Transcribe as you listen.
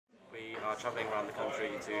are travelling around the country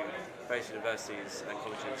to various universities and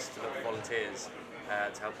colleges to look for volunteers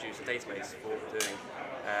to help produce a database for what we're doing.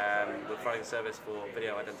 We're providing a service for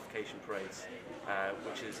video identification parades,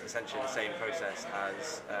 which is essentially the same process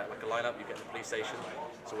as like a lineup you get at the police station,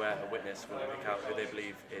 so where a witness will pick out who they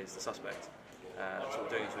believe is the suspect. So what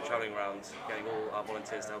we're doing is we're travelling around, getting all our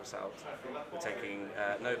volunteers to help us out. We're taking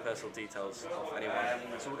no personal details of anyone.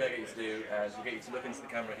 So what we're going to get you to do is we'll get you to look into the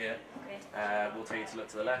camera here. We'll tell you to look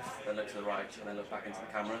to the left, then look to the right, and then look back into the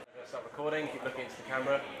camera. We're going to start recording, keep looking into the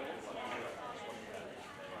camera.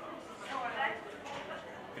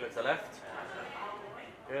 If you look to the left,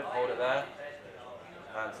 good, hold it there,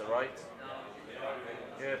 and to the right,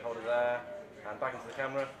 good, hold it there, and back into the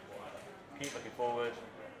camera, keep looking forward.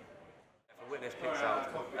 If a witness picks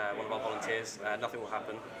out one of our volunteers, nothing will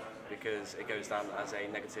happen because it goes down as a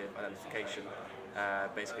negative identification.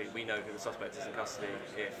 Basically, we know who the suspect is in custody.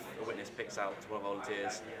 If a witness picks out one of our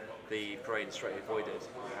volunteers, the parade is straight avoided.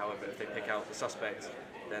 However, if they pick out the suspect,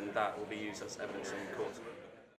 then that will be used as evidence in court.